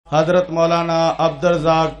حضرت مولانا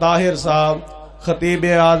عبدالرزاق طاہر صاحب خطیب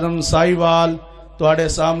اعظم ساہیوال تواڈے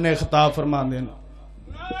سامنے خطاب فرما دین۔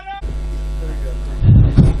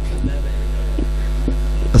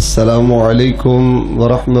 السلام علیکم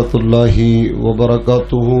ورحمۃ اللہ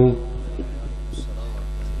وبرکاتہ۔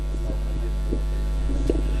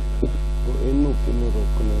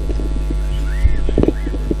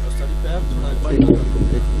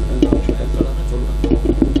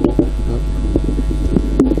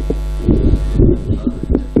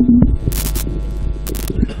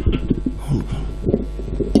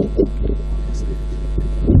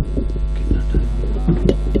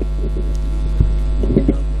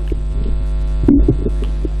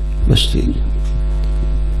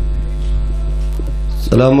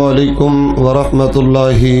 السلام علیکم ورحمۃ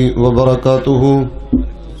اللہ وبرکاتہ۔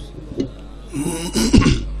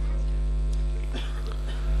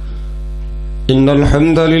 ان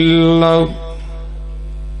الحمد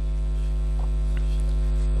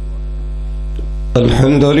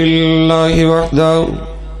للہ وحدہ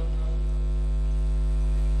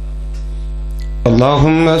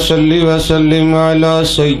اللہم صل وسلم علی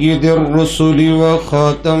سید الرسل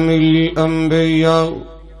وخاتم الانبیاء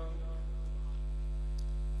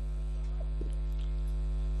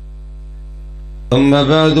اما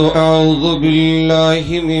بعد اعوذ باللہ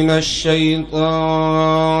من الشیطان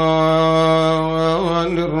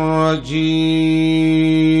الرجیم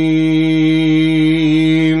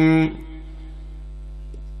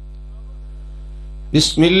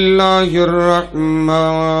بسم اللہ الرحمن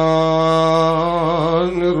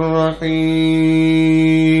الرحیم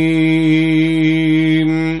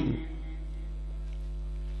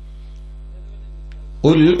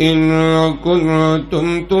قل ان کنتم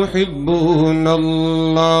تحبون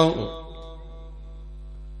اللہ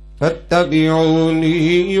فاتبعونی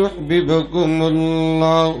یحببکم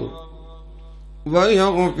اللہ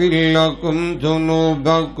ویغفر لکم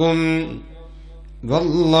ذنوبکم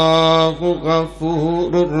واللہ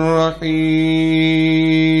غفور رحیم۔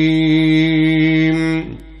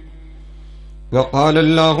 وقال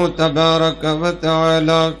اللہ تبارک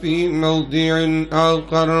وتعالی فی موضع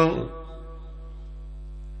آخر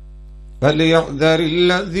فَلْيَحْذَرِ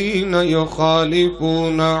الَّذِينَ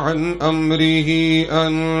يُخَالِفُونَ عَنْ أَمْرِهِ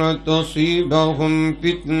أَن تُصِيبَهُمْ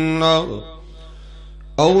فِتْنَةٌ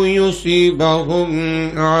أَوْ يُصِيبَهُمْ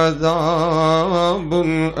عَذَابٌ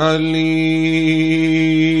أَلِيمٌ۔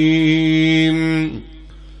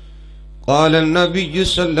 قال النبي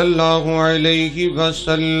صلى الله عليه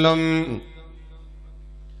وسلم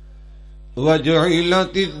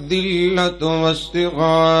وجعلت الذلة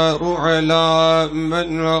والصغار على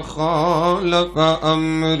من خالف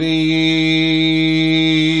أمري۔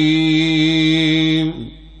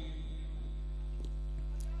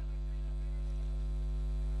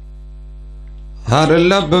 ہر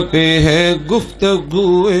لب پہ ہے گفتگو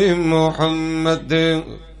محمد،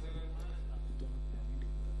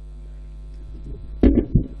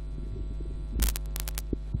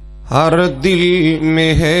 ہر دل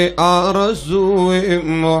میں ہے آرزو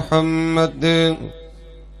محمد،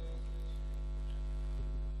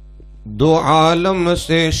 دو عالم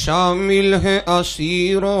سے شامل ہے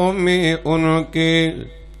اسیروں میں ان کے،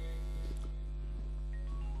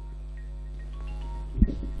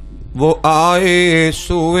 وہ آئے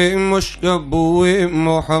سوئے مشکبوئے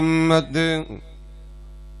محمد۔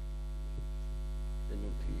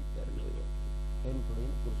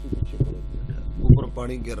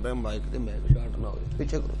 پانی گر رہا ہے مائک دے میں شارٹ نہ ہو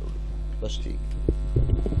پیچھے کرو تھوڑی بس ٹھیک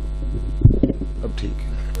اب ٹھیک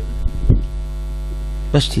ہے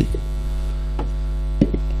بس ٹھیک۔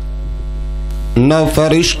 نہ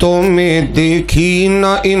فرشتوں میں دیکھی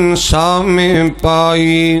نہ انسان میں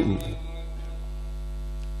پائی،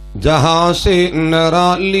 جہاں سے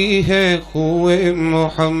نرالی ہے خوئے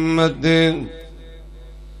محمد،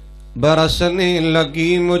 برسنے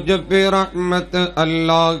لگی مجھ پہ رحمت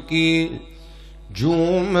اللہ کی،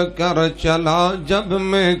 جھوم کر چلا جب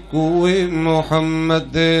میں کوئے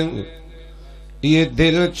محمد، یہ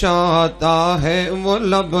دل چاہتا ہے وہ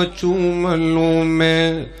لب چوم لوں میں،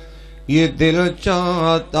 یہ دل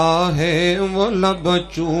چاہتا ہے وہ لب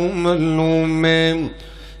چوم لوں میں،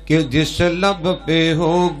 کہ جس لب پہ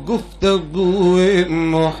ہو گفتگوئے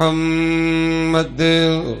محمد۔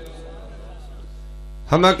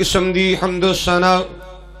 ہمہ قسم دی حمد و ثنا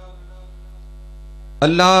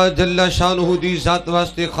اللہ جل شانہ دی ذات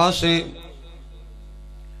واسطے خاصے،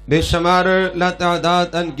 بے شمار لا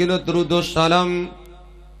تعداد انگنت درود و سلام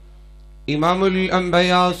امام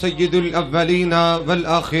الانبیاء سید الاولین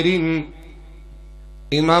والآخرین،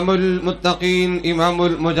 امام المتقین امام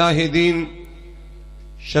المجاہدین،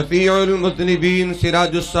 شفیع المذنبین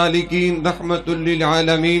سراج السالکین رحمت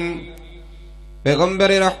للعالمین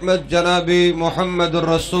پیغمبر رحمت جناب محمد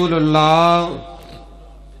الرسول اللہ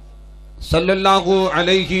صلی اللہ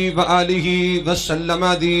علیہ وآلہ وسلم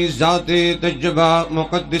دی ذات تجبہ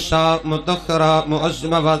مقدسہ مطہرہ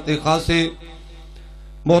معظمہ وات خاصے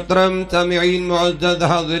محترم سامعین معزز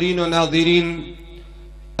حاضرین و ناظرین،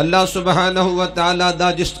 اللہ سبحانہ وتعالی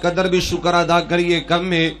دا جس قدر بھی شکر ادا کریے کم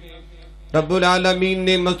میں، رب العالمین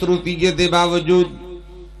نے مصروفیت دے باوجود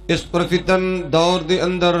اس پرفتن دور دے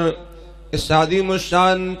اندر اس عظیم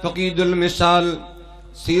الشان فقید المثال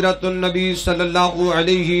سیرت النبی صلی اللہ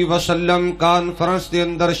علیہ وسلم کانفرنس دے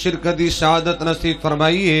اندر شرکتی سعادت نصیب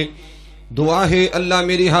فرمائیے۔ دعا ہے اللہ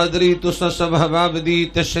میری حاضری تو سب حباب دی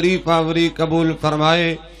تشریف آوری قبول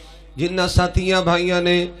فرمائے۔ جنہ ساتھیاں بھائیاں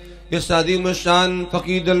نے اس عظیم الشان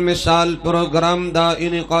فقید المثال پروگرام دا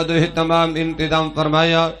انعقاد و اہتمام انتظام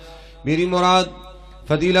فرمایا، میری مراد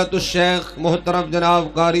فضیلت الشیخ محترم جناب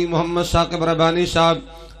قاری محمد ثاقب ربانی صاحب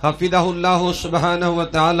حفظہ اللہ سبحانہ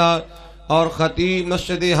وتعالی اور خطیب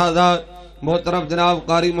مسجد ہذا محترم جناب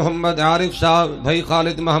قاری محمد عارف صاحب، بھائی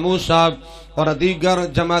خالد محمود صاحب اور دیگر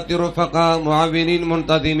جماعت رفقا معاونین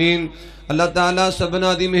منتظمین، اللہ تعالیٰ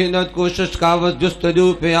سبنا دی محنت کوشش کاوت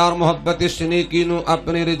جستجو پیار محبت سنیکینو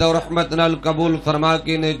اپنی رضا و رحمت نال قبول فرما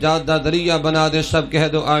کے نجات دا ذریعہ بنا دے، سب کہہ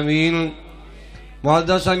دو آمین۔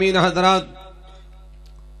 معزز سامعین حضرات،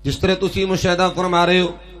 جس طرح تسی مشاہدہ فرما رہے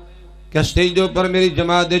ہو کہ اسٹیجوں پر میری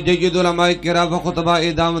جماعت جید علماء کرام و خطبہ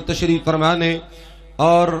اعدام تشریف فرمانے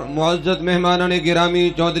اور معزز مہمانان گرامی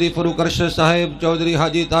چودھری فروق ارشد صاحب، چودھری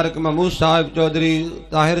حاجی طارق محمود صاحب، چودھری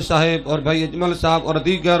طاہر صاحب اور بھائی اجمل صاحب اور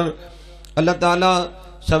دیگر، اللہ تعالیٰ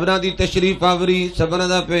سبنا دی تشریف آوری، سبنا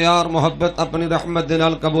دا پیار محبت اپنی رحمت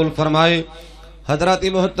دنال قبول فرمائے۔ حضرات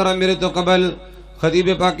محترم، میرے تو قبل خطیب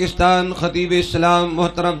پاکستان، خطیب اسلام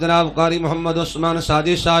محترم جناب قاری محمد عثمان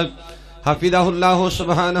ساجد صاحب حفظہ اللہ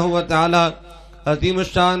سبحانہ وتعالی عظیم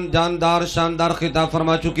الشان جاندار شاندار خطاب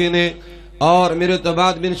فرما چکے نے، اور میرے تو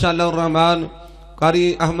بعد بھی انشاءاللہ الرحمن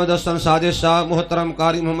قاری احمد حسن ساجد صاحب، محترم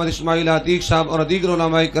قاری محمد اسماعیل عتیق صاحب اور دیگر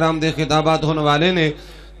علماء کرام دے خطابات ہونے والے نے۔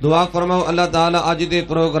 دعا فرماؤ اللہ تعالیٰ آج دے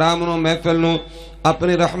پروگرام نو محفل نو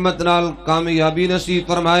اپنی رحمت نال کامیابی نصیب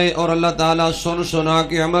فرمائے اور اللہ تعالیٰ سن سنا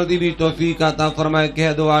کے عمل دی بھی توفیق عطا فرمائے،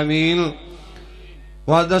 کہہ دو آمین۔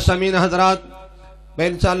 معزز سامعین حضرات، میں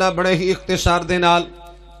انشاءاللہ بڑے ہی اختصار دے نال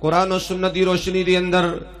قرآن و سنت دی روشنی دی اندر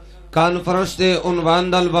کانفرنس دے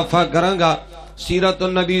عنوان دل وفا کروں گا۔ سیرت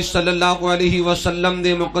النبی صلی اللہ علیہ وسلم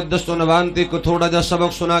دے مقدس عنوان تے کو تھوڑا جا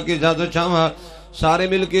سبق سنا کے اجازت چاہاں، سارے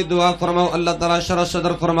مل کے دعا فرماؤ اللہ تعالیٰ شرح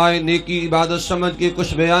صدر فرمائے، نیکی عبادت سمجھ کے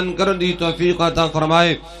کچھ بیان کرن دی توفیق عطا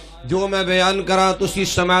فرمائے۔ جو میں بیان کرا تسی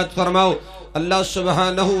سماعت فرماؤ، اللہ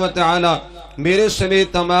سبحانہ وتعالی میرے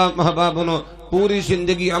سمیت تمام محبابنو پوری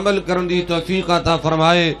زندگی عمل کرن دی توفیق عطا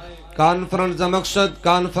فرمائے۔ کانفرنس دا مقصد،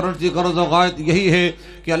 کانفرنس دی غرض و غایت یہی ہے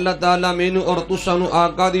کہ اللہ تعالیٰ مینو اور تسانو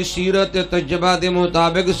آقا دی سیرت تجربہ دے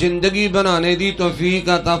مطابق زندگی بنانے دی توفیق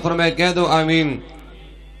عطا فرمائے، کہہ دو آمین۔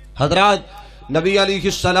 حضرات، نبی علیہ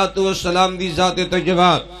السلام دی ذات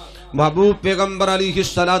تجربہ، محبوب پیغمبر علیہ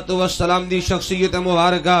السلام دی شخصیت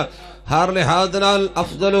مبارکہ ہر لحاظ نال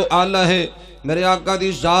افضل و اعلیٰ ہے۔ میرے آقا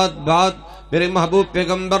دی ذات بات، میرے محبوب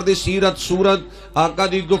پیغمبر دی سیرت صورت، آقا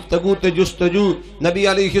دی گفتگو تے جستجو، نبی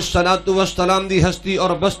علیہ السلام دی ہستی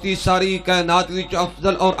اور بستی ساری کائنات وچ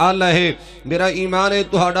افضل اور اعلیٰ ہے۔ میرا ایمان ہے،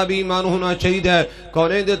 تہاڈا بھی ایمان ہونا چاہیے۔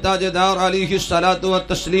 کونین دے تاجدار علیہ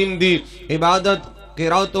السلام دی عبادت،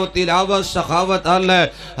 قرات و تلاوت، سخاوت اللہ،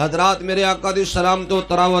 حضرات میرے آقا دی سلام تو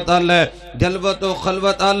تراوت اللہ، جلوت و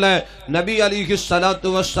خلوت اللہ، نبی علیہ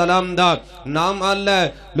السلام دا نام اللہ،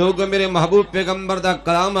 لوگ میرے محبوب پیغمبر دا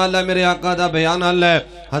کلام اللہ، میرے آقا دا بیان اللہ۔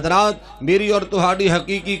 حضرات میری اور تہاڈی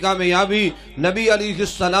حقیقی کامیابی نبی علیہ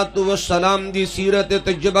السلام دی سیرت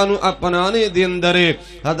تجربہ نو اپنانے دے اندر ہے۔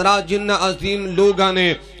 حضرات جنہ عظیم لوگاں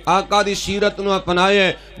نے آقا دی سیرت نو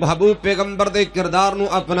اپنائے، محبوب پیغمبر دے کردار نو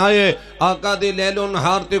اپنائے، آقا دے لیل و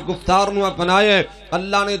نہار تے گفتار نو اپنائے،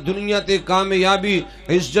 اللہ نے دنیا تے کامیابی،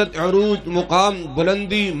 عزت، عروج، مقام،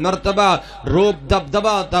 بلندی، مرتبہ، روب،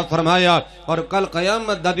 دبدبہ عطا فرمایا۔ اور کل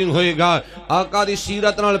قیامت دا دن ہوئے گا، آقا دی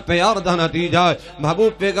سیرت نال پیار دا نتیجہ،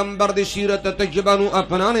 محبوب پیغمبر دی سیرت تجربہ نو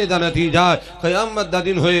اپنانے دا نتیجہ، قیامت دا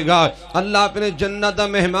دن ہوئے گا، اللہ اپنے جنت دا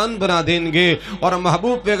مہمان بنا دیں گے اور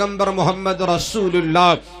محبوب پیغمبر محمد رسول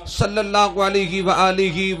اللہ صلی اللہ علیہ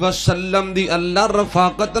وآلہ وسلم دی اللہ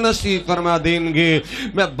رفاقت نصیب فرما دیں گے۔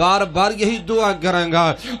 میں بار بار یہی دعا کروں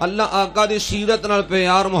گا، اللہ آقا دی سیرت نال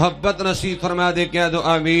پیار محبت نصیب فرما دے، کہہ دو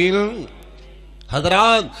آمین۔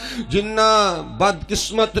 حضرات جنہ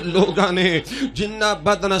بدقسمت لوگاں نے جنہ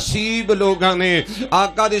بد نصیب لوگاں نے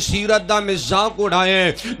آقا دی سیرت دا مذاق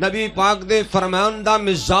اڑائے نبی پاک دے فرمان دا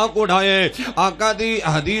مذاق اڑائے آقا دی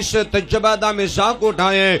حدیث تجربہ دا مذاق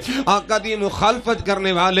اٹھائے آقا دی مخالفت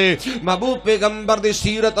کرنے والے محبوب پیغمبر دی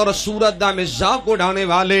سیرت اور صورت دا مذاق اڑانے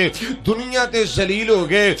والے دنیا تے ذلیل ہو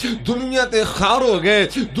گئے دنیا تے خار ہو گئے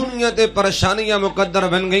دنیا تے پریشانیاں مقدر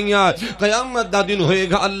بن گئیاں قیامت دا دن ہوئے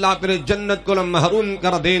گا اللہ پھر جنت کو محروم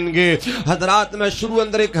کر دیں گے حضرات میں شروع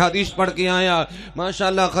اندر ایک حدیث پڑھ کے آیا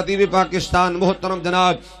ماشاءاللہ خطیب پاکستان محترم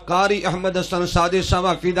جناب قاری احمد حسن سادی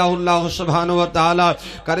صاحب فیدہ اللہ سبحانہ وتعالی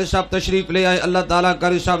قاری صاحب تشریف لے آئے اللہ تعالیٰ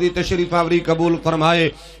قاری صاحب دی تشریف آوری قبول فرمائے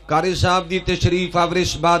قاری صاحب دی تشریف آوری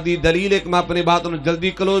اس بات دی دلیل ایک میں اپنی بات انہوں جلدی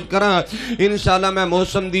کلوز کرا انشاءاللہ میں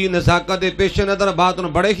موسم دی نزاکت پیش نظر بات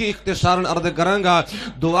انہوں بڑے ہی اختصاراً عرض کرانگا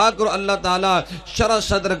دعا کرو اللہ تعالیٰ شرح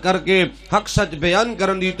صدر کر کے حق سچ بیان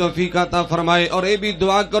کرن دی توفیق عطا فرمائے اور اے بھی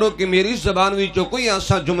دعا کرو کہ میری زبان وچوں کوئی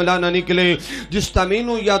ایسا جملہ نہ نکلے جس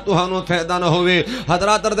تمینو یا توہانو فائدہ نہ ہوئے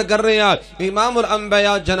حضرات عرض کر رہے ہیں امام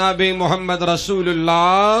الانبیاء جناب محمد رسول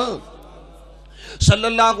اللہ صلی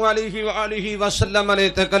اللہ علیہ وآلہ وسلم نے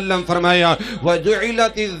تکلم فرمایا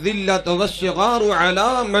وَجُعِلَتِ الذِّلَّةُ وَالصِّغَارُ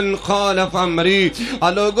عَلَى مَنْ خَالَفَ امْرِي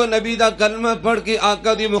لوگوں نبی دا کلمہ پڑھ کے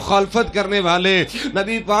آقا دی مخالفت کرنے والے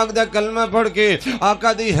نبی پاک دا کلمہ پڑھ کے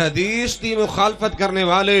آقا دی حدیث دی مخالفت کرنے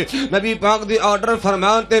والے نبی پاک دی آرڈر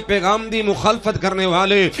فرمان تے پیغام دی مخالفت کرنے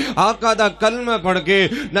والے آقا دا کلمہ پڑھ کے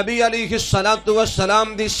نبی علیہ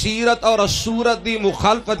السلام دی سیرت اور صورت دی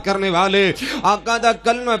مخالفت کرنے والے آقا دا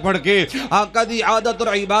کلمہ پڑھ کے آقا دی عادت اور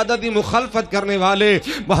عبادت دی مخالفت کرنے والے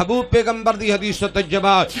محبوب پیغمبر دی حدیث و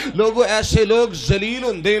تجربہ لوگوں ایسے لوگ ذلیل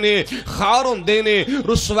ہوندے نے خار ہوندے نے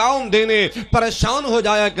رسوا ہوندے نے پریشان ہو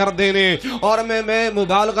جایا کر دینے اور میں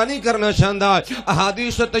مبالغہ نہیں کرنا چاہتا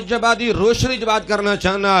احادیث و تجربہ دی روشنی بات کرنا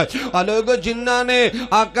چاہنا لوگوں جنہ نے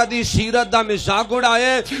آقا دی سیرت دا مذاق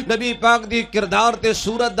اڑائے نبی پاک دی کردار تے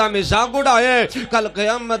صورت دا مذاق اڑائے کل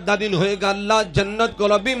قیامت دا دن ہوئے گا اللہ جنت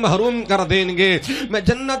کو بھی محروم کر دیں گے میں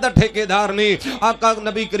جنت دا ٹھیکیدار نہیں آقا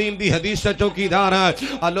نبی کریم دی حدیث سے چوکیدار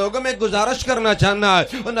ہے لوگوں میں گزارش کرنا چاہنا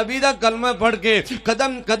ہے نبی دا کلمہ پڑھ کے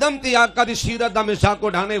قدم قدم تی آقا دی سیرت دا مذاق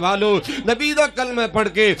اڑانے والوں نبی دا کلمہ پڑھ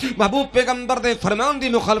کے محبوب پیغمبر دے فرمان دی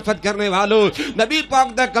مخالفت کرنے والوں نبی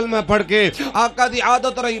پاک دا کلمہ پڑھ کے آقا دی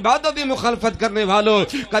عادت اور عبادت دی مخالفت کرنے والوں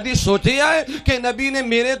کدی سوچے ہے کہ نبی نے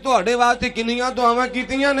میرے تو اڑے واسطے کنیاں دعاواں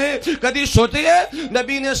کیتیاں نے کدی سوچے ہے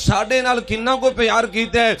نبی نے ساڈے نال کننا کو پیار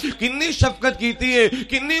کیتا ہے کنی شفقت کیتی ہے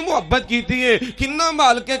کنی محبت کیتی ہے کنہ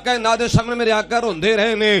مال کے کائنات سامنے میرے آقا روندے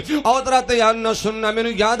رہے نے اور رات یاد نہ سننا میں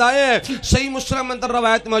یاد آئے صحیح مسلم اندر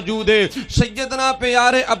روایت موجود ہے سیدنا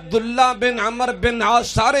پیارے عبداللہ بن عمر بن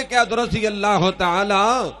عاص سارے قید رضی اللہ تعالی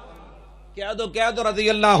قید رضی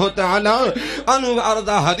اللہ تعالی عنہ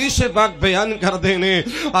عرضہ حدیث پاک بیان کر دینے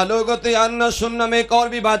لوگوں تیار نہ سننا میں ایک اور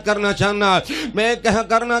بھی بات کرنا چاہنا میں کہہ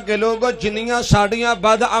کرنا کہ لوگوں جنیاں ساڑیاں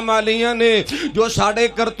بد عمالیاں نے جو ساڑے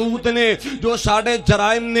کرتوت نے جو ساڑے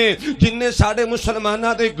جرائم نے جن نے ساڑے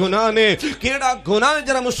مسلمانہ دے گناہ نے کیڑا گناہ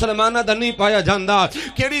جرا مسلمانہ دا نہیں پایا جاندہ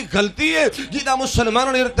کیڑی غلطی ہے جیدہ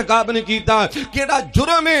مسلمانہ نے ارتقاب نہیں کیتا کیڑا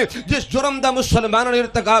جرم ہے جس جرم دا مسلمانہ نے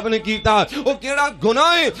ارتقاب نہیں کیتا وہ کیڑا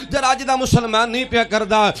گناہ ہے جرا جیدہ مسلمان نہیں پیا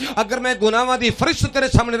کردہ اگر میں گناہاں دی فرشت تیرے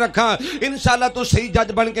سامنے رکھا انشاءاللہ تو صحیح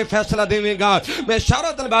جج بن کے فیصلہ دیویں گا میں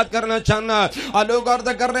اشارتاً بات کرنا چاہنا لوگ عرض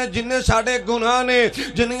کر رہے ہیں جنہیں ساڑے گناہ نے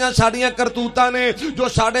جنہیں ساڑیاں کرتوتاں نے جو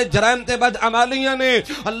ساڑے جرائم تے بد عمالیاں نے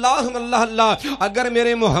اللہ اللہ اللہ اگر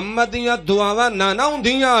میرے محمدیاں دعاواں نانا ہوں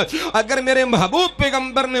دیاں اگر میرے محبوب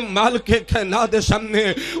پیغمبر نے مال کے کائنات سامنے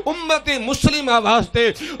امت مسلمہ واسطے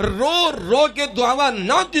رو رو کے دعاواں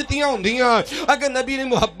نہ دیتیاں ہوں دیاں اگر نبی نے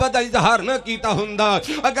محبت اظہار نہ کیتا ہوندا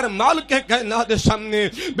اگر مال کے کائنات سامنے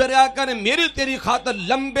میرے آقا نے میری تیری خاطر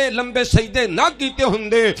لمبے لمبے سجدے نہ کیتے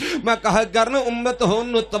ہوندے میں کہا کرنا امت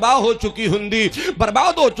ہون تباہ ہو چکی ہوندی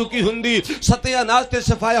برباد ہو چکی ہوندی ستیہ ناز تے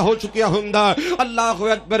صفایہ ہو چکیا ہوندا اللہ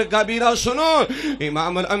اکبر کبیرہ سنو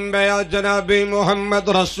امام الانبیاء جناب محمد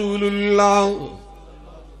رسول اللہ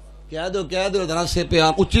کہہ دو ذرا سے پہ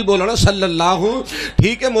آپ اچھی بولو نا صلی اللہ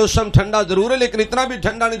ٹھیک ہے موسم ٹھنڈا ضرور ہے لیکن اتنا بھی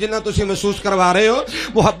ٹھنڈا نہیں جنہ تسی محسوس کروا رہے ہو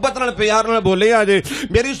محبت نال پیار نال بولے آجے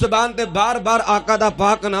میری زبان تے بار بار آقا دا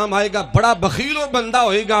پاک نام آئے گا بڑا بخیل و بندہ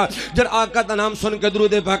ہوئے گا جر آقا دا نام سن کے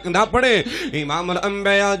درود پاک نہ پڑھے امام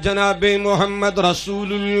الانبیاء جناب محمد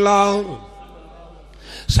رسول اللہ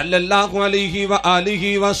صلی اللہ علیہ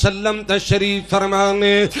وآلہ وسلم تشریف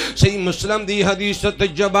فرمانے صحیح مسلم دی حدیث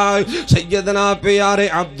تجبہ سیدنا پیارے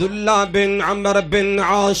عبداللہ بن عمر بن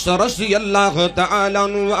عاص رضی اللہ تعالیٰ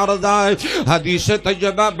عنہ ارضا حدیث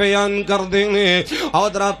تجبہ بیان کر دینے اور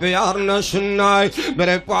درہ پیار نہ سننا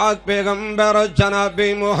میرے پاک پیغمبر جناب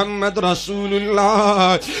محمد رسول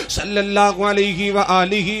اللہ صلی اللہ علیہ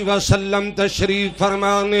وآلہ وسلم تشریف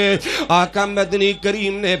فرمانے آقا مدنی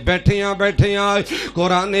کریم نے بیٹھیاں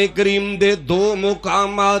قرآن کریم دے دو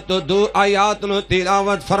مقامات دو آیات نو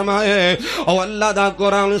تلاوت فرمائے او اللہ دا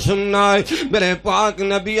قرآن سننا میرے پاک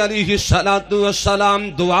نبی علیہ السلام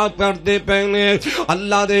دعا کرتے پہنے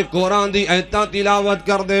اللہ دے قرآن دی ایتاں تلاوت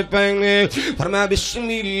کر دے پہنے فرمایا بسم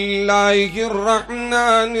اللہ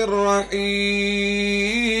الرحمن الرحیم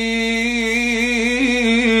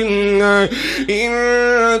ان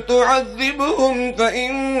تعذبهم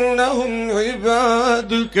فإنهم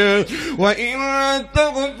عبادك وإن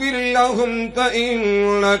تغفر لهم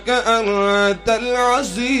فإنك أنت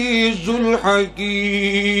العزيز الحكيم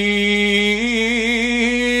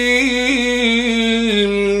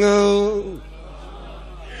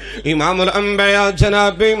امام الانبیاء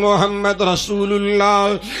جناب محمد رسول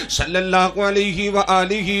اللہ صلی اللہ علیہ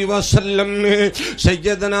وآلہ وسلم نے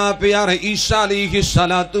سیدنا پیارے عیسیٰ علیہ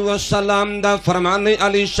السلام دا فرمانے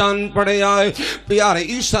علی شان پڑھے آئے پیارے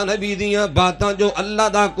عیسیٰ نبی دیاں باتاں جو اللہ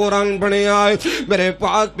دا قرآن پڑھے آئے میرے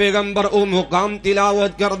پاک پیغمبر او مقام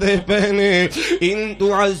تلاوت کر دے پہنے ان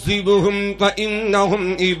تعذبهم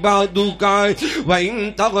فإنهم عبادك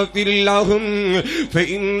وإن تغفر لهم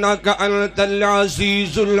فإنك أنت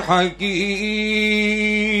العزيز الحكيم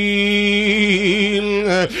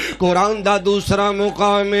قرآن دا دوسرا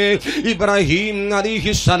مقام ابراہیم علیہ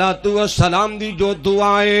السلام دی جو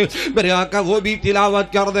دعائیں میرے آقا وہ بھی تلاوت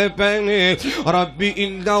کر دے پہنے رب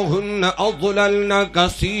انہن اضللن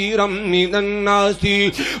کثیرا من الناس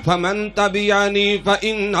فمن تبعنی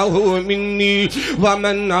فإنہ منی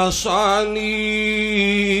ومن عصانی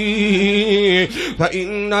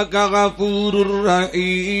فإنک غفور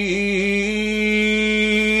رحیم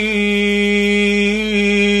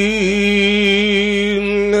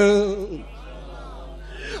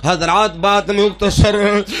حضرات بات مختصر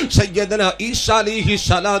سیدنا عیسیٰ علیہ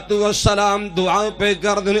السلام دعا پہ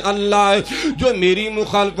کر دیں اللہ جو میری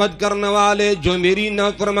مخالفت کرنے والے جو میری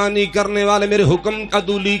نافرمانی کرنے والے میرے حکم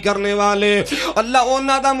عدولی کرنے والے اللہ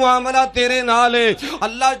اونا دا معاملہ تیرے نالے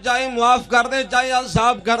اللہ چاہے معاف کر دے چاہے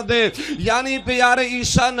عذاب کر دے یعنی پیارے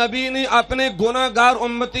عیسیٰ نبی نے اپنے گناہگار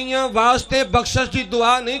امتیاں واسطے بخشش کی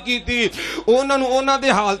دعا نہیں کی تھی اونا دے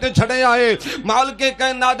حالتے چھڑے آئے مال کے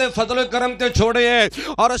کائنات فضل و کرم تے چھوڑے ہیں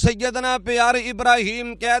اور سیدنا پیارے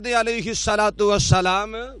ابراہیم کہہ دے علیہ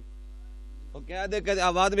السلام وہ کہہ دے کہ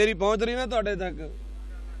آواز میری پہنچ رہی نا توڑے تک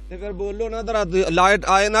پھر بولو نا ذرا لائٹ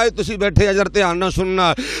آئے نہ تسی بیٹھے اجر دھیان نہ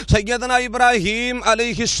سننا سیدنا ابراہیم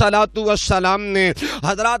علیہ السلام نے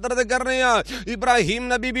حضرات عرض کر رہے ہیں ابراہیم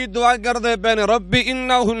نبی بھی دعا کر دے پہن رب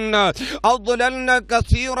انہن اضللن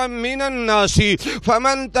کثیرا من الناس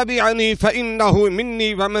فمن تبعنی فإنہ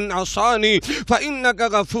منی ومن عصانی فإنک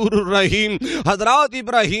غفور الرحیم حضرات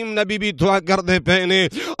ابراہیم نبی بھی دعا کر دے پہنے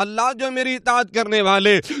اللہ جو میری اطاعت کرنے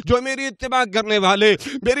والے جو میری اتباع کرنے والے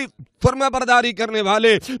میری فرما برداری کرنے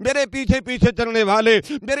والے میرے پیچھے پیچھے چلنے والے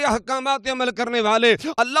میرے احکامات عمل کرنے والے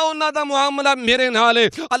اللہ انہاں دا معاملہ میرے نالے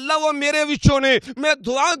اللہ وہ میرے وچوں نے میں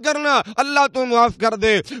دعا کرنا اللہ تو معاف کر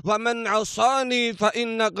دے ومن عصانی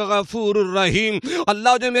فإنک غفور الرحیم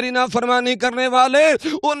اللہ جو میری نافرمانی کرنے والے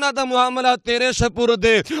انہاں دا معاملہ تیرے سپرد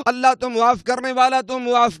دے اللہ تو معاف کرنے والا تو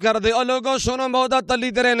معاف کر دے اور لوگوں سنو مودا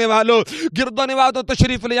تلی دے رہنے والو گردو نواز و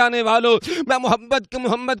تشریف لے آنے والو میں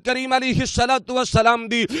محمد کریم علیہ السلام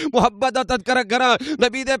دی محبت دا تذکرہ کرا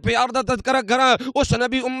نبی دے پیار دا تذکرہ کرا اس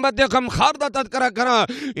نبی امت دے غمخار دا تذکرہ کرا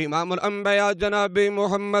امام الانبیاء جناب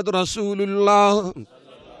محمد رسول اللہ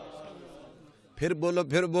پھر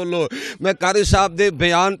بولو میں قاری صاحب دے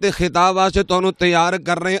بیان تے خطاب واسطے تانوں تیار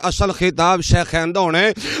کر رہے ہیں اصل خطاب شیخین دا ہونے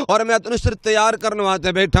اور میں تانوں صرف تیار کرنے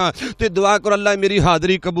واسطے بیٹھا تے دعا کر اللہ میری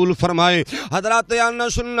حاضری قبول فرمائے حضرات تیار نہ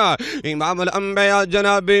سننا امام الانبیاء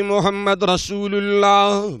جناب محمد رسول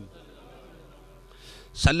اللہ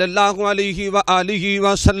صلی اللہ علیہ وآلہ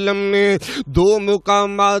وسلم نے دو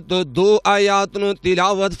مقامات دو آیات نو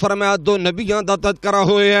تلاوت فرمایا دو نبیان دا تذکرہ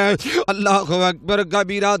ہوئے ہیں اللہ اکبر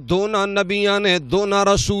کبیرہ دونا نبیان نے دونا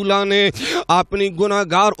رسولان نے اپنی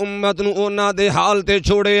گناہگار امت نو اونا دے حال تے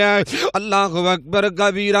چھوڑے ہیں اللہ اکبر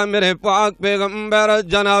کبیرہ میرے پاک پیغمبر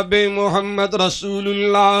جناب محمد رسول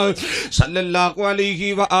اللہ صلی اللہ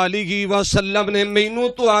علیہ وآلہ وسلم نے مینو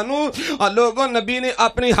تو آنو لوگوں نبی نے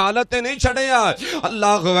اپنی حالتیں نہیں چھڑے ہیں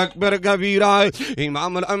اللہ اکبر کبیرہ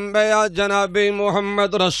امام الانبیاء جناب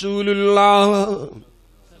محمد رسول اللہ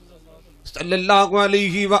صلی اللہ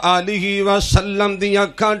علیہ وآلہ وسلم دی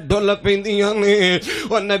اکھاں ڈھل پیندیاں نے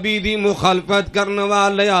وہ نبی دی مخالفت کرنے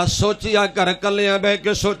والے سوچیا کر کلیاں بے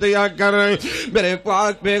کے سوچیا کر میرے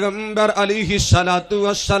پاک پیغمبر علیہ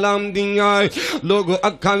السلام دیاں لوگ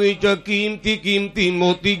اکھاں وچ قیمتی قیمتی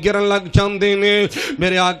موتی گرن لگ جاندے نے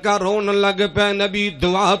میرے آقا رون لگ پے نبی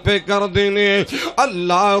دعا پہ کر دینے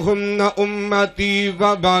اللہم امتی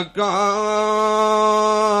و بکا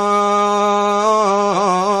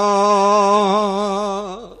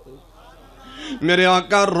میرے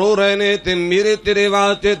آقا رو رہے نے تے میرے تیرے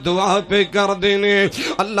واسطے دعا پہ کر دینے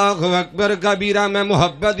اللہ اکبر کبیرہ میں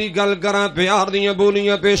محبت دی گل کراں پیار دیاں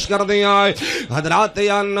بولیاں پیش کر دیاں حضرات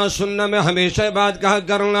یاننا سننا میں ہمیشہ بات کہا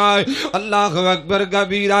کرنا اللہ اکبر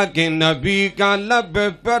کبیرہ کہ نبی کا لب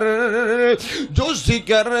پر جو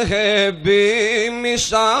ذکر ہے بے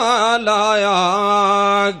مثال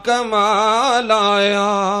آیا کمال آیا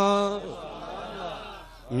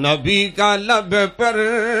نبی کا لب پر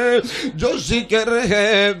جو ذکر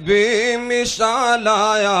ہے بے مثال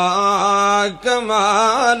آیا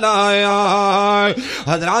کمال آیا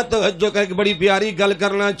حضرات جو کہ ایک بڑی پیاری گل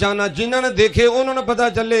کرنا چاہنا جنہوں نے دیکھے انہوں نے پتہ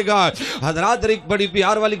چلے گا حضرات ایک بڑی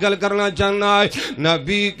پیار والی گل کرنا چاہنا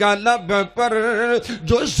نبی کا لب پر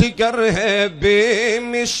جو ذکر ہے بے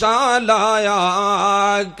مثال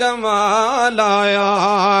آیا کمال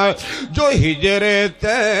آیا جو ہجر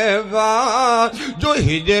طیبہ جو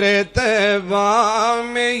ہجر طیبہ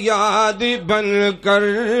میں یاد بن کر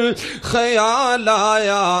خیال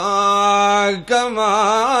آیا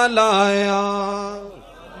کمال آیا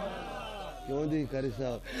کیوں جی قاری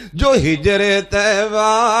صاحب جو ہجر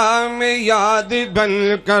طیبہ میں یاد بن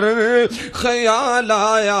کر خیال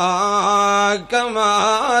آیا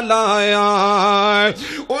کمال آیا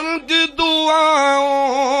ان کی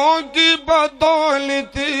دعاؤں کی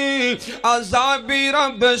بدولت عذاب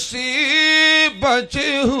رب سے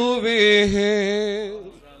بچے ہوئے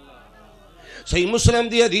ہیں صحیح مسلم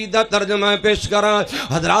دی حدیث دا ترجمہ پیش کرا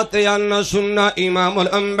حضرات یاننا سننا امام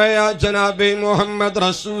الانبیاء جناب محمد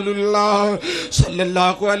رسول اللہ صلی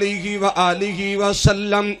اللہ علیہ وآلہ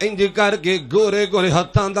وسلم انج کر کے گورے گورے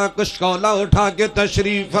ہتھاں دا کشکولا اٹھا کے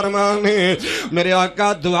تشریف فرمانے میرے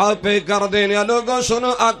آقا دعا پہ کر دینے لوگوں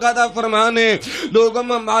سنو آقا دا فرمانے لوگوں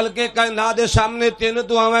ممالک کائنات دے سامنے 3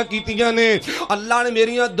 دعاواں کیتیاں نے اللہ نے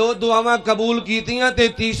میریاں 2 دعاواں قبول کیتیاں تے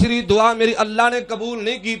تیسری دعا میری اللہ نے قبول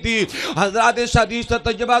نہیں کیتی حضرات اس حدیث تا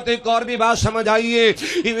تجربات ایک اور بھی بات سمجھ آئیے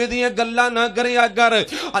ایویں دیاں گلاں نہ کرے اگر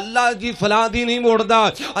اللہ جی فلاں دی نہیں موڑدا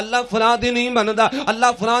اللہ فلاں دی نہیں مندا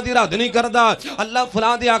اللہ فلاں دی رد نہیں کردا اللہ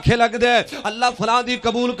فلاں دی آنکھیں لگ دے اللہ فلاں دی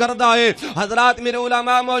قبول کردا ہے حضرات میرے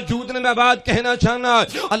علماء موجود نے میں بات کہنا چاہنا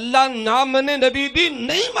اللہ نہ منے نبی دی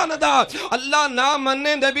نہیں مندا اللہ نہ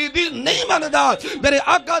منے نبی دی نہیں مندا میرے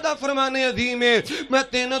آقا دا فرمانے عظیم ہے میں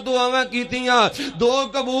 3 دعاواں کیتیاں 2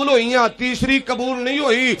 قبول ہوئیاں تیسری قبول نہیں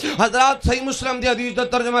ہوئی حضرات صحیح مسلم دی حدیث دا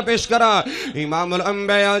ترجمہ پیش کرا امام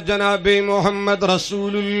الانبیاء جناب محمد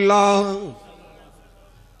رسول اللہ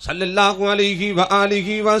صلی اللہ علیہ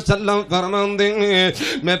وآلہ وسلم فرمان دیں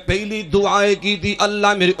میں پہلی دعائے کی تھی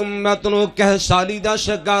اللہ میری امت نو کہہ سالی دا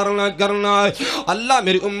شکار نہ کرنا اللہ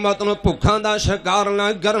میری امت نو پکھان دا شکار نہ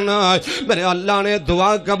کرنا میرے اللہ نے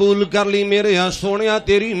دعا قبول کر لی میرے سونیا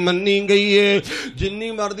تیری منی گئی ہے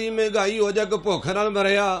جنی مردی میں گائی ہو جائے کہ پکھنال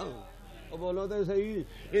مریا بولو تو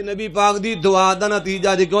صحیح یہ نبی پاک دی دعا دا نتیجہ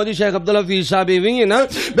دی کیوں جی شیخ عبدالحفیظ صاحب بھی ہیں نا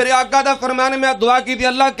میرے آقا دا فرمانے میں دعا کی تھی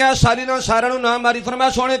اللہ کیا سالی نہ سارنو نہ ہماری فرمایا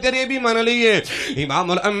سونے تیرے بھی مان لیے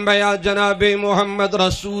امام الانبیاء جناب محمد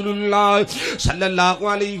رسول اللہ صلی اللہ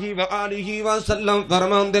علیہ وآلہ وسلم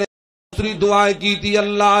فرمان دے دوسری دعائیں کی تھی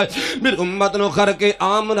اللہ میری امت نو کر کے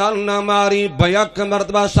آمنال نہ ماری بیک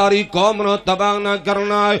مرتبہ ساری قوم نو تباہ نہ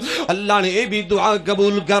کرنا اللہ نے یہ بھی دعا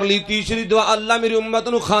قبول کر لی تیسری دعا اللہ میری امت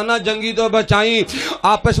نو خانہ جنگی تو بچائیں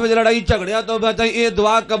آپس میں لڑائی جھگڑیا تو بچائیں یہ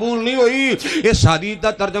دعا قبول نہیں ہوئی یہ سادی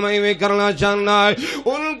تا ترجمہ میں کرنا چاہنا ہے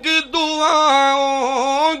ان کی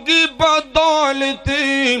دعاؤں کی بدولت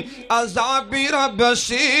عذاب رب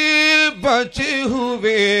سے بچے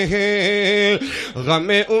ہوئے ہیں غم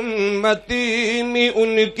امتی میں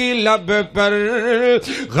ان کی لب پر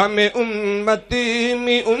غم امتی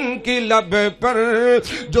میں ان کی لب پر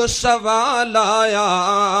جو سوال آیا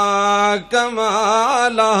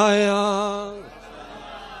کمال آیا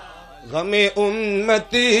غم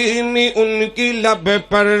امتی میں ان کی لب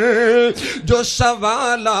پر جو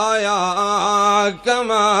سوال آیا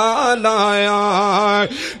کمال آیا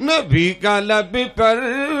نبی کا لب پر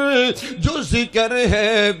جو ذکر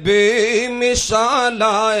ہے بے مثال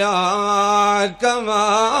آیا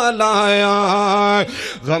کمال آیا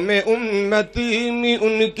غم امتی میں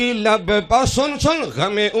ان کی لب پر سن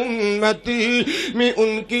غم امتی میں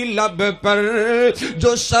ان کی لب پر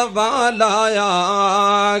جو سوال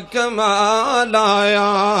آیا کمال آیا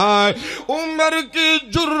عمر کی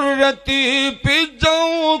جرتی پہ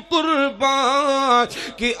جاؤں قربان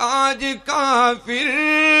کہ آج کافر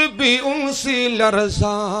بھی ان سے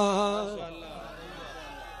لرزا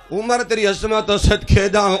عمر تیری عظمت و صدقے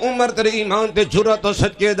داں عمر تیری ایمان تے جرت و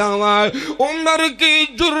صدقے داں عمر کی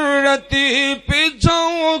جرتی پہ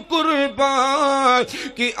جاؤں قربان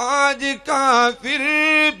کہ آج کافر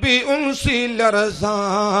بھی ان سے لرزا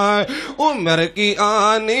عمر کی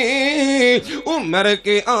آنے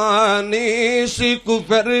سے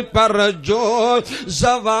کفر پر جو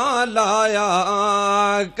زوال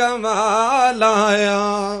آیا کمال آیا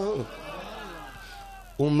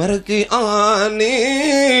عمر کی آنے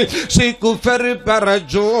سے کفر پر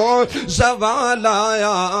جو زوال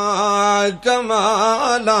آیا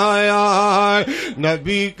کمال آیا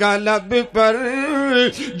نبی کا لب پر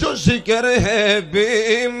جو ذکر ہے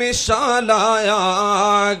بے مثال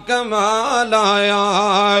آیا کمال آیا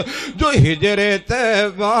جو ہجر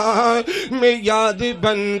طیبہ میں یاد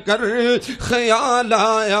بن کر خیال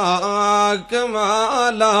آیا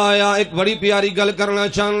کمال آیا ایک بڑی پیاری گل کرنا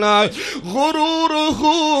چاہنا غرور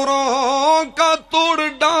غروروں کا توڑ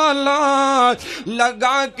ڈالا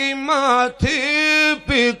لگا کے ماتھے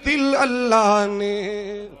پہ تل اللہ نے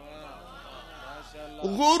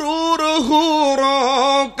غرور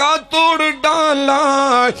غروروں کا توڑ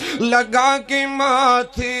ڈالا لگا کے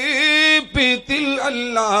ماتھے پہ تل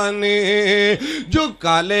اللہ نے جو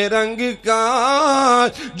کالے رنگ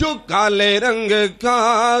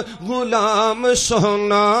کا غلام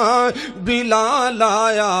سونا بلال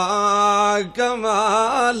آیا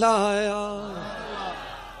کمال آیا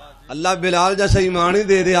اللہ بلال جیسا ایمان ہی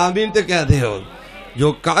دے دے آمین تے کہہ دے ہو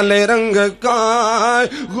جو کالے رنگ کا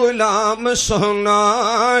غلام سونا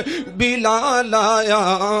بلال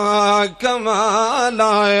آیا کمال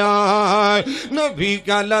آیا نبی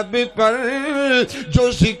کا لب پر جو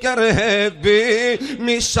ذکر ہے بے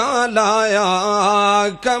مثال آیا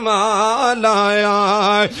کمال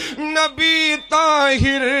آیا نبی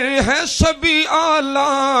طاہر ہے سبھی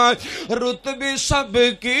اعلیٰ رتبے سب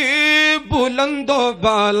کے بلند و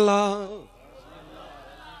بالا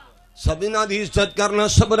سبنا دی عزت کرنا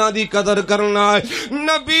سبنا دی قدر کرنا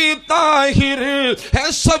نبی طاہر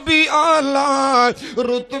ہے سبھی اعلیٰ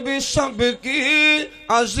رتبے سب کی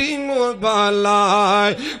عظیم و بالا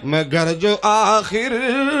مگر جو آخر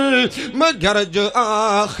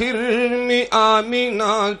میں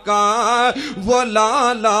آمینہ کا وہ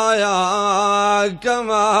لال آیا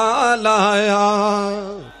کمال آیا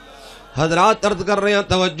حضرات عرض کر رہے ہیں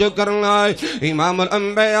توجہ کرنا ہے امام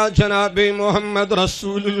الانبیاء جناب محمد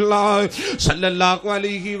رسول اللہ صلی اللہ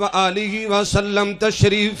علیہ وآلہ وسلم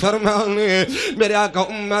تشریف فرمانے میرے آقا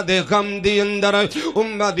امت غم دی اندر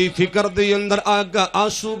امت دی فکر دی اندر آقا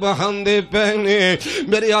آنسو بہان دے پہنے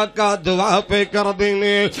میرے آقا دعا پہ کر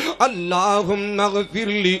دینے اللہم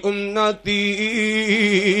اغفر لی امتی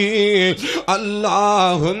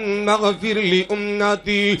اللہم اغفر لی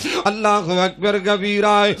امتی اللہ اکبر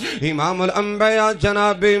کبیرہ امام الانبیاء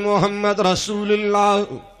جناب محمد رسول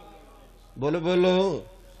اللہ بولو بولو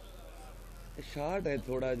شارٹ ہے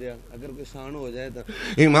تھوڑا جا اگر کوئی سان ہو جائے تو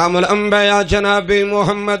امام الانبیاء جناب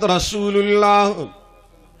محمد رسول اللہ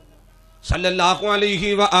صلی اللہ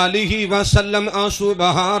علیہ وآلہ وسلم آنسو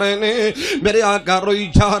بہا رہے نے میرے آقا روئی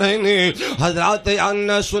جا رہے نے حضرات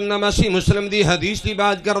آنا سننا مسیح مسلم دی حدیث دی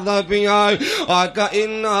بات کردہ پی آئے آقا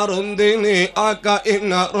انہا روندے نے آقا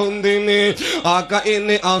انہا روندے نے آقا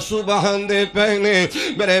انہیں آنسو بہان دے پہنے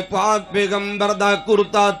میرے پاک پیغمبر دا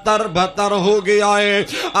کرتا تر بتر ہو گیا ہے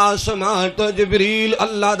آسمان تو جبریل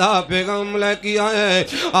اللہ دا پیغام لے کیا ہے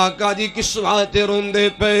آقا جی کس بات روندے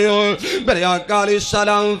پہ ہو میرے آقا علیہ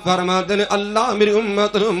السلام فرما دے اللہ میری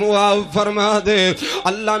امت معاف فرما دے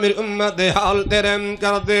اللہ میری امت حال تے رحم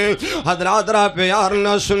کر دے حضرات را پیار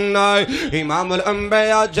نہ سننا امام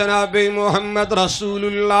الانبیاء جناب محمد رسول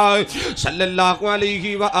اللہ صلی اللہ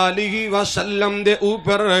علیہ وآلہ وسلم دے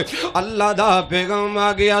اوپر اللہ دا پیغام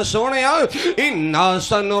آ گیا سونیا انا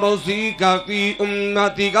سنرضیک فی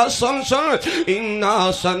امتی کا سن انا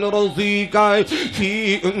سنرضیک فی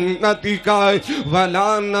امتی کا ولا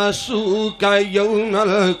نسوک یوم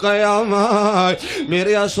القیامہ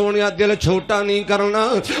میرے سونیا دل چھوٹا نہیں کرنا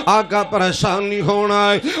آقا پریشان نہیں ہونا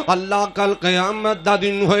اللہ کل قیامت دا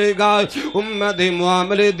دن ہوئے گا امت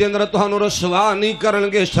معاملے دے اندر تہانوں رسوا نہیں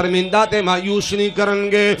کرنگے شرمندہ تے مایوس نہیں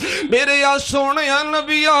کرنگے میرے سونیا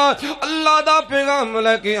نبیا اللہ دا پیغام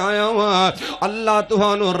لے کے آیا ہوا اللہ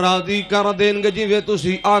تہانوں راضی کر دیں گے جی وے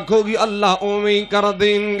تسی آکھو گی اللہ اومیں کر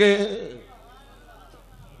دیں گے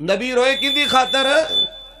نبی روئے کی دی خاطر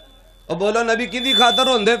اور بولو نبی کی دی خاطر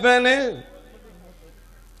ہوندے پہنے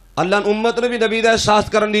اللہ امت نے بھی نبی دا احساس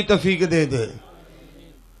کرن دی توفیق دے دے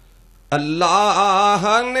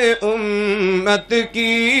اللہ نے امت کی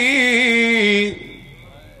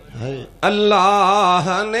اللہ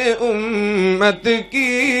نے امت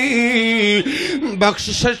کی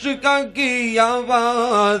بخشش کا کیا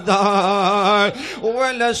وعدہ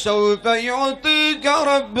وَلَسَوْفَ يُعْطِيكَ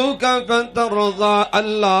رَبُّكَ فَتَرْضَى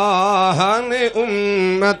اللہ نے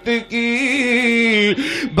امت کی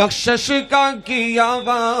بخشش کا کیا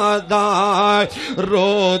وعدہ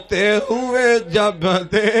روتے ہوئے جب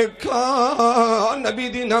دیکھا نبی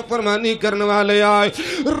دی نافرمانی کرنے والے آئے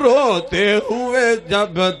روتے ہوئے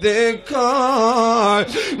جب دیکھا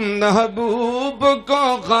محبوب کو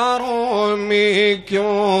غاروں میں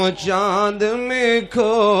کیوں چاند میں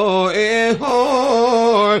کھوئے ہو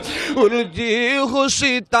الجھی ہو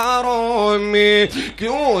ستاروں میں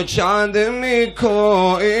کیوں چاند میں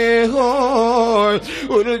کھوئے ہو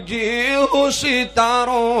الجھی ہو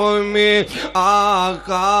ستاروں میں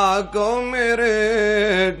آقا کو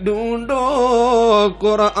میرے ڈھونڈو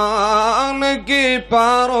قرآن کے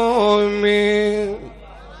پاروں میں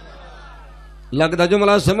لگتا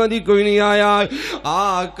جملہ سمجھی کوئی نہیں آیا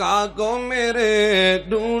آقا کو میرے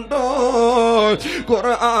ڈھونڈو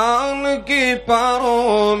قرآن کی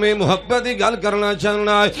پاروں میں محبت ہی گل کرنا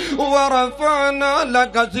چاہنا ہے ورفعنا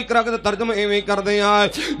لکا ذکر کا ترجمہ ایویں کر دیا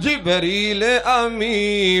جبریل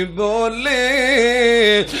امی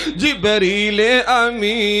بولے جبریل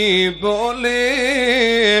امی بولے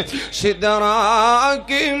سدرا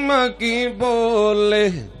کی مکی بولے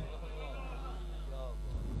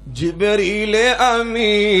جبریل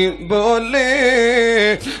امی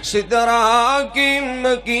بولے سدرا کی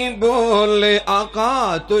مکی بولے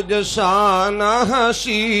آقا تجھ سانہ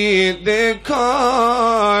حسی دیکھا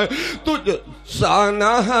تجھ سانہ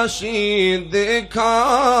حسی دیکھا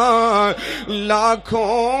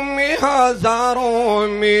لاکھوں میں ہزاروں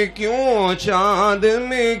میں کیوں چاند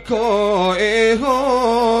میں کھوئے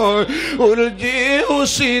ہو الجھے ہو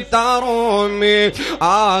ستاروں میں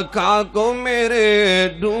آقا کو میرے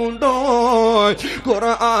ڈھونڈو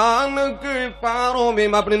قرآن کے پاروں میں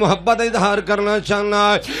اپنی محبت اظہار کرنا چاہنا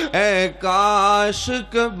اے کاش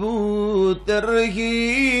کبوتر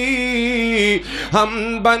ہی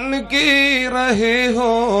ہم بن کے رہے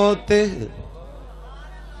ہوتے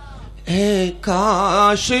اے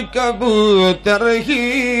کاش کبوتر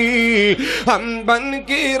ہی ہم بن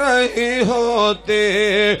کے رہے ہوتے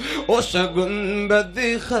اس گنبد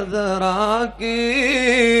خضرا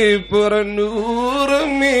کے پر نور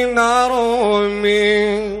میناروں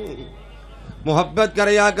میں محبت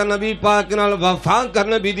کرے آقا نبی پاک نال وفا کر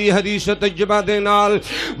نبی دی حدیث طیبہ دے نال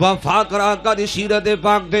وفا کر آقا دی سیرت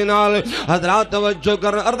پاک دے نال حضرات توجہ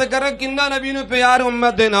کر عرض کر کنہ نبی نے پیار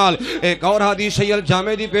امت دے نال ایک اور حدیث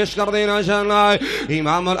جامع دی پیش کر دینا چاہنا ہے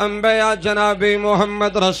امام الانبیاء جناب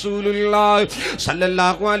محمد رسول اللہ صلی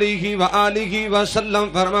اللہ علیہ وآلہ وسلم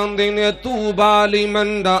فرمان دینے توبہ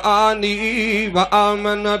لمن دعانی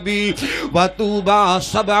وآمن بی وتوبہ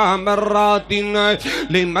 7 مرات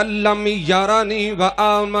لمن لم یرانی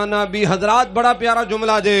وآمن بی حضرات بڑا پیارا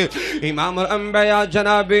جملہ دے امام الانبیاء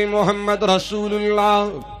جناب محمد رسول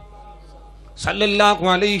اللہ صلی اللہ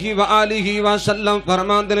علیہ وآلہ وسلم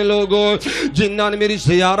فرمان دینے لوگوں جنہاں نے میری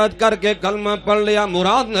زیارت کر کے کلمہ پڑھ لیا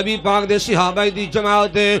مراد نبی پاک دے صحابہ دی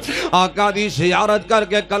جماعت آقا دی زیارت کر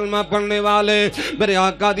کے کلمہ پڑھنے والے میرے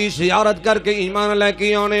آقا دی زیارت کر کے ایمان لے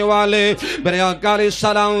کے آنے والے میرے آقا علیہ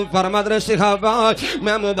السلام فرماد رہے صحابہ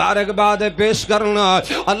میں مبارک باد پیش کرنا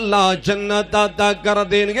اللہ جنت عطا کر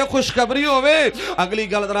دینگے خوشخبری ہوئے اگلی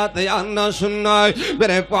غلط یاد نہ سننا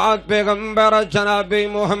میرے پاک پیغمبر جناب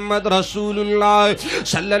محمد رسول اللہ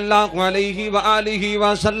صلی اللہ علیہ وآلہ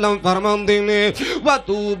وسلم فرمان دینے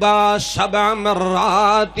وَتُوبَا 7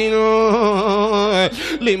 مرات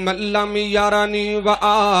لمن لم یرانی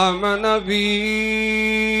وآمن بی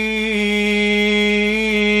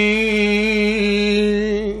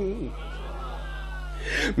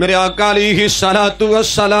میرے آقا علیہ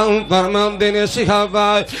السلام فرمان دینے صحابہ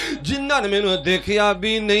جنہاں نے میں نے دیکھیا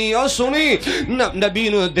بھی نہیں اور سنی نبی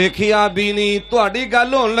نے دیکھیا بھی نہیں تو اڈی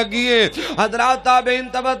گل ہون لگی ہے حضرات تابعین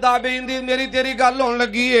تبع تابعین دی میری تیری گل ہون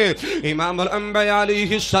لگی ہے امام الانبیاء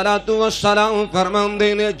علیہ السلام فرمان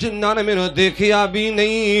دینے جنہاں نے میں نے دیکھیا بھی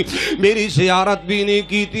نہیں میری زیارت بھی نہیں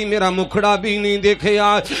کی تھی میرا مکھڑا بھی نہیں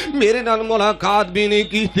دیکھیا میرے نال ملاقات بھی نہیں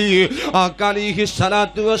کی تھی آقا علیہ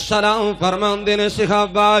السلام فرمان دینے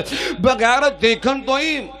صحابہ بغیر دیکھن تو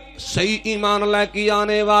ہی صحیح ایمان لے کے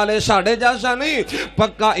آنے والے، ساڑھے جیسا نہیں،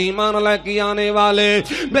 پکا ایمان لے کے آنے والے۔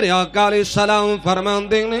 میرے آقا علیہ السلام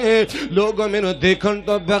فرماندے نے لوگوں میں دیکھن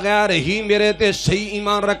تو بغیر ہی میرے تے صحیح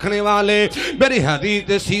ایمان رکھنے والے، میری حدیث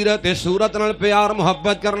سیرت صورت نال پیار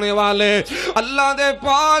محبت کرنے والے، اللہ دے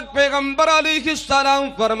پاک پیغمبر علیہ السلام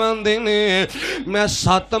فرماندے نے میں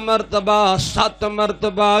 7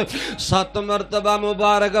 مرتبہ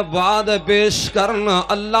مبارک بعد پیش کرنا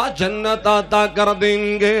اللہ جنت عطا کر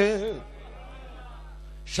دیں گے۔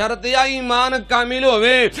 شرط یا ایمان کامل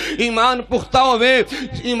ہوئے، ایمان پختہ ہوئے،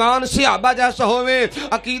 ایمان صحابہ جیسا ہوئے،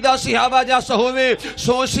 عقیدہ صحابہ جیسا ہوئے،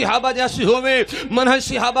 سوچ صحابہ جیسی ہوئے، منہج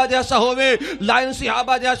صحابہ جیسا ہوئے، لائن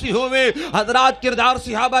صحابہ جیسی ہوئے، حضرات کردار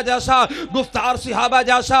صحابہ جیسا، گفتار صحابہ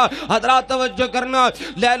جیسا، حضرات توجہ کرنا،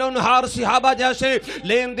 لیل و نہار صحابہ جیسے،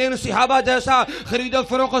 لین دین صحابہ جیسا، خرید و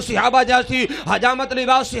فروخت صحابہ جیسی، حجامت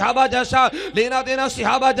لباس صحابہ جیسا، لینا دینا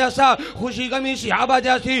صحابہ جیسا، خوشی غمی صحابہ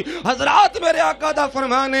جیسی۔ حضرات میرے آقا دا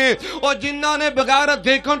فرمان اور جنہاں نے بغیر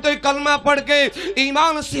دیکھن تو کلمہ پڑھ کے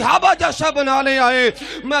ایمان صحابہ جیسا بنا لے آئے،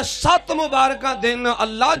 میں 7 مبارکہ دن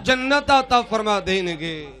اللہ جنت عطا فرما دیں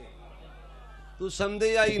گے۔ تو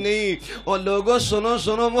سمجھے یا ہی نہیں؟ اور لوگوں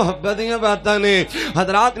سنو محبتیاں باتاں نے،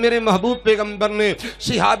 حضرات میرے محبوب پیغمبر نے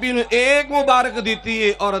صحابی نے 1 مبارک دیتی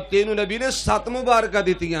ہے اور 3 نبی نے 7 مبارکہ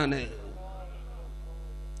دیتیاں نے۔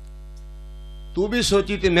 تو بھی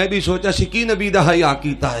سوچی تھی، میں بھی سوچا سکی نبی دا حیا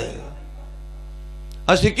کیتا ہے،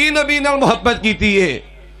 اسی کی نبی نال محبت کیتی ہے،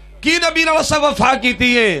 کی نبی نال وفا کیتی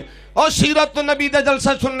ہے۔ اور سیرت نبی دے جلسہ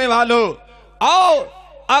سننے والو آؤ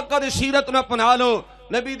آقا دی سیرت نو اپنا لو،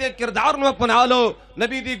 نبی دے کردار نو اپنا لو،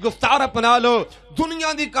 نبی دی گفتار اپنا لو،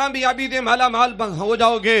 دنیا دی کامیابی دے مالا مال ہو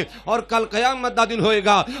جاؤ گے، اور کل قیامت دا دن ہوئے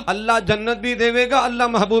گا، اللہ جنت بھی دے گا، اللہ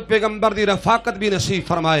محبوب پیغمبر دی رفاقت بھی نصیب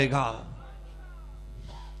فرمائے گا۔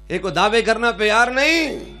 ایک دعوے کرنا پیار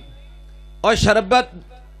نہیں، اور شربت،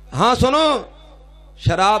 ہاں سنو،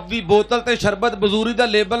 شراب دی بوتل تے شربت بزوری دا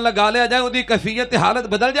لیبل لگا لیا جائے، وہ دی کیفیت حالت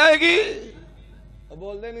بدل جائے گی۔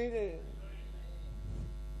 بول دے نہیں جے،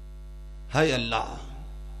 ہائے اللہ،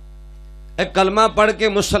 ایک کلمہ پڑھ کے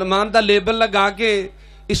مسلمان دا لیبل لگا کے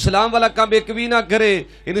اسلام والا کام ایک بھی نہ کرے،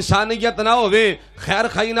 انسانیت نہ ہوئے، خیر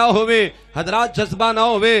خائی نہ ہوئے، حضرات جذبہ نہ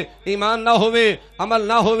ہوئے، ایمان نہ ہوئے، عمل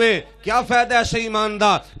نہ ہوئے، کیا فائدہ ایسے ایمان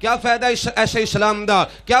دا، کیا فائدہ ایسے اسلام دا،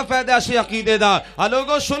 کیا فائدہ ایسے عقیدے دا۔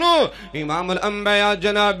 لوگوں سنو، امام الانبیاء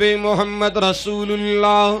جناب محمد رسول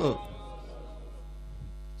اللہ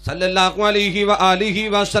صلی اللہ علیہ وآلہ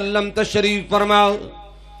وسلم تشریف فرماؤ۔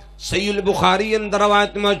 صحیح البخاری اندر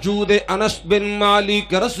روایت موجود ہے، انس بن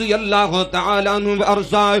مالک رضی اللہ تعالی عنہ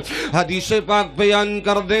ارضا حدیث پاک بیان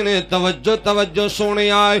کر دینے، توجہ سونے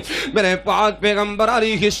آئے میرے پاک پیغمبر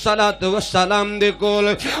علیہ السلام دے کول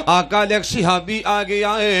آقا لیک صحابی آگے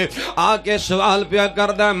آئے، آکے سوال پیا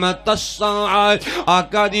کردہ متساعہ،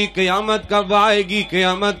 آقا دی قیامت کب آئے گی،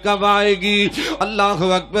 قیامت کب آئے گی؟ اللہ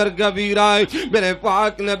اکبر کبیرہ، میرے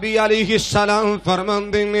پاک نبی علیہ السلام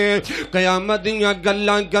فرمان دینے قیامت دیاں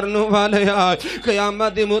گلان کرنے والے آئے،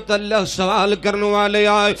 قیامت متعلق سوال کرنے والے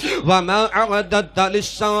آئے، وَمَا عَوَدَتَ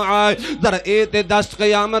لِلسَّاعَ، در ایت دست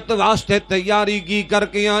قیامت واسطے تیاری کی کر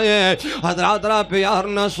کے آئے۔ حضرات را پیار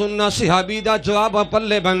نہ سننا، صحابی دا جواب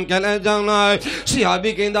پلے بن کے لے جانا ہے۔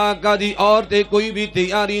 صحابی کے آقا دی عورتیں کوئی بھی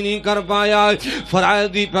تیاری نہیں کر پایا،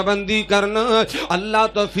 فرائض دی پابندی کرنا، اللہ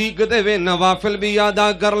توفیق دے وے نوافل بھی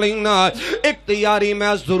ادا کر لینا، ایک تیاری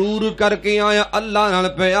میں ضرور کر کے آیا، اللہ نال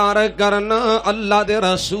پیار کرنا، اللہ دے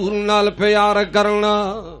رسول نال پیار کرنا۔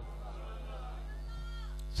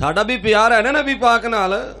 ساڑھا بھی پیار ہے نا نبی پاک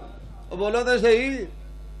نال، بولو تو صحیح،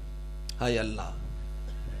 ہائے اللہ۔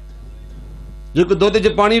 جو کہ دودھ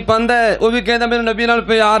چ پانی پاندا ہے وہ بھی کہندا میرے نبی نال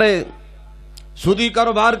پیار ہے، سودی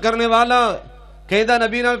کاروبار کرنے والا کہندا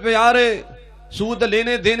نبی نال پیار ہے، سود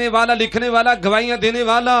لینے دینے والا، لکھنے والا، گواہیاں دینے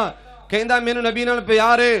والا کہندا میرے نبی نال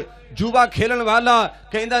پیار ہے، جوبا کھیلن والا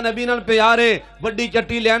کہندا نبی نال پیار ہے، بڑی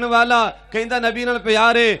چٹی لین والا کہندا نبی نال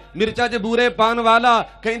پیار ہے، مرچا چ بورے پان والا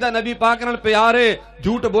کہندا نبی پاک نال پیار ہے،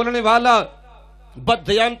 جھوٹ بولنے والا، بد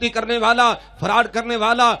دیانتی کرنے والا، فراڈ کرنے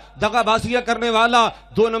والا، دغا بازیاں کرنے والا،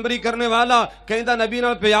 2 نمبری کرنے والا کہندا نبی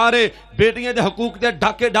نال پیار ہے، بیٹیاں دے حقوق دے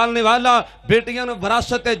ڈاکے ڈالنے والا، بیٹیاں نو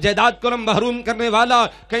وراثت جائیداد کو محروم کرنے والا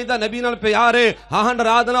کہندا نبی نال پیار ہے، ہاں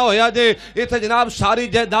ناراض نہ ہویا جے ایتھے جناب ساری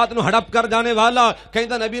جائیداد نو ہڑپ کر جانے والا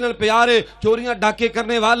کہندا نبی نال پیار ہے، چوریاں ڈاکے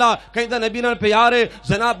کرنے والا کہندا نبی نال پیار ہے،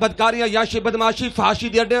 زنا بدکاریاں یاشی بدماشی فحاشی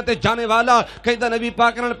دے اڈیاں تے جانے والا کہندا نبی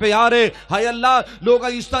پاک نال پیار ہے۔ ہائے اللہ، لوگ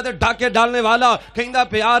عیسیٰ دے ڈاکے ڈالنے والا کہندا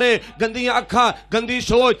پیارے گندیاں اکھاں گندی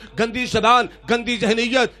سوچ گندی زبان گندی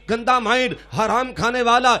ذہنیت گندا مائنڈ حرام کھانے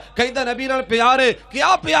والا کہندا نبی نال پیارے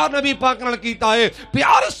کیا پیار نبی پاک نال کیتا ہے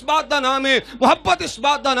پیار اس بات دا نام ہے محبت اس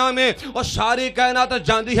بات دا نام ہے اور ساری کائنات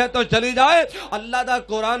جاندی ہے تو چلی جائے اللہ دا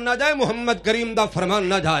قرآن نہ جائے محمد کریم دا فرمان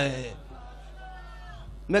نہ جائے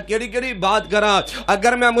میں کیڑی کیڑی بات کرا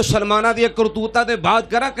اگر میں مسلمانہ دی کرتوتا دے بات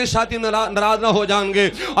کرا کہ ساتھی ناراض نہ ہو جان گے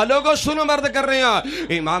اور لوگوں سنو مرد کر رہے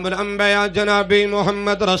ہیں امام الانبیاء جناب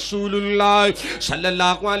محمد رسول اللہ صلی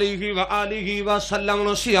اللہ علیہ وآلہ وسلم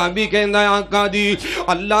نو صحابی کہندا ہے آقا دی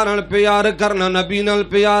اللہ نال پیار کرنا نبی نال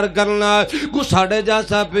پیار کرنا کو ساڑے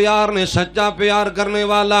جیسا پیار نے سچا پیار کرنے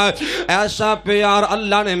والا ایسا پیار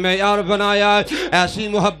اللہ نے معیار بنایا ایسی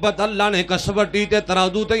محبت اللہ نے کسوٹی تے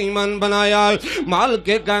ترازو تے ایمان بنایا مال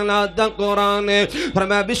کے کائنات دا قرآن ہے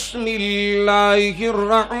فرمایا بسم اللہ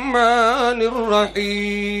الرحمن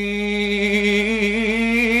الرحیم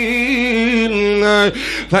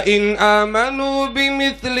فَإِنْ آمَنُوا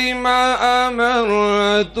بِمِثْلِ مَا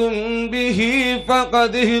آمَنْتُمْ بِهِ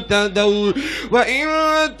فَقَدْ اهْتَدَوْا وَإِنْ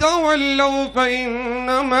تَوَلَّوْا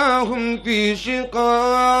فَإِنَّمَا هُمْ فِي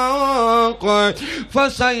شِقَاقٍ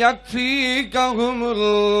فَسَيَكْفِيكَهُمُ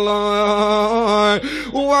اللَّهُ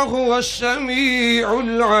وَهُوَ السَّمِيعُ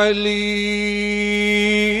الْعَلِيمُ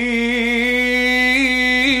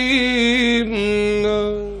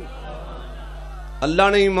اللہ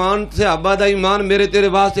نے ایمان سے آبادہ ایمان میرے تیرے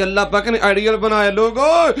واسطے اللہ پاک نے آئیڈیل بنایا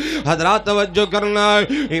لوگوں حضرات توجہ کرنا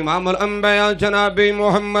ہے امام الانبیاء جناب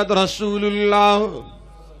محمد رسول اللہ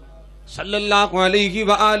صلی اللہ علیہ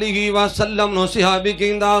وآلہ وسلم نو صحابی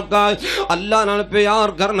کہندا آقا اللہ نال پیار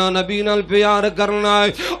کرنا نبی نال پیار کرنا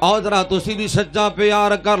اور ذرا تسی بھی سچا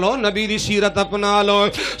پیار کر لو نبی دی سیرت اپنا لو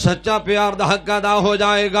سچا پیار دا حق ادا ہو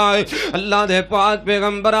جائے گا اللہ دے پاک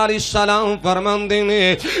پیغمبر علیہ السلام فرماندے نے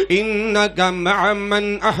انک مع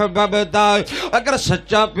من احببت اگر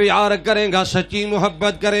سچا پیار کریں گا سچی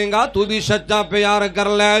محبت کریں گا تو بھی سچا پیار کر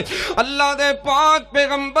لے اللہ دے پاک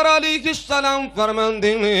پیغمبر علیہ السلام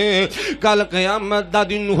فرماندے نے کل قیامت دا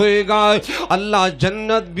دن ہوئے گا اللہ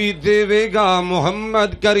جنت بھی دے گا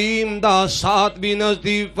محمد کریم دا ساتھ بھی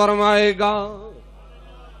نزدیک فرمائے گا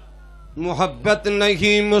محبت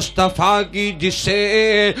نہیں مصطفیٰ کی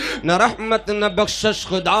جسے نہ رحمت نہ بخشش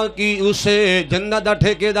خدا کی اسے جنت دا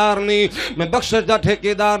ٹھیکیدار نہیں میں بخشش دا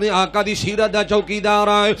ٹھیکیدار نہیں آقا دی سیرت دا چوکیدار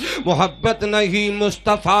آئے محبت نہیں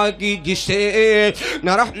مصطفیٰ کی جسے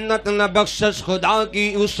نہ رحمت نہ بخشش خدا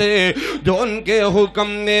کی اسے جو ان کے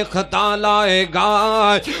حکم میں خطا لائے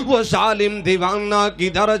گا وہ ظالم دیوانہ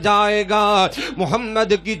کدھر جائے گا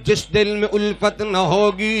محمد کی جس دل میں الفت نہ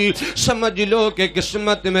ہوگی سمجھ لو کہ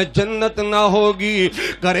قسمت میں جنت نہ ہوگی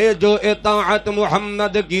کرے جو اطاعت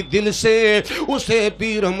محمد کی دل سے اسے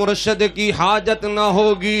پیر مرشد کی حاجت نہ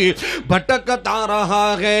ہوگی بھٹکتا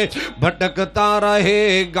رہا ہے بھٹکتا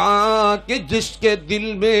رہے گا کہ جس کے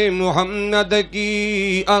دل میں محمد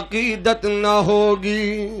کی عقیدت نہ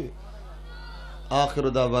ہوگی آخر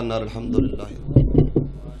دعوانا الحمدللہ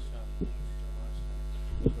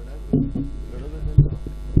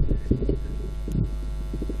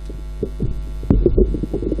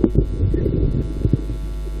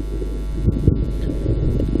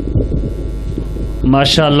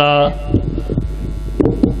ماشاءاللہ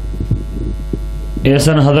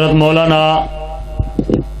ایسن حضرت مولانا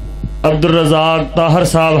عبد الرزاق طاہر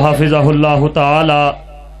صاحب حافظہ اللہ تعالی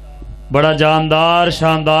بڑا جاندار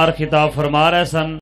شاندار خطاب فرما رہے سن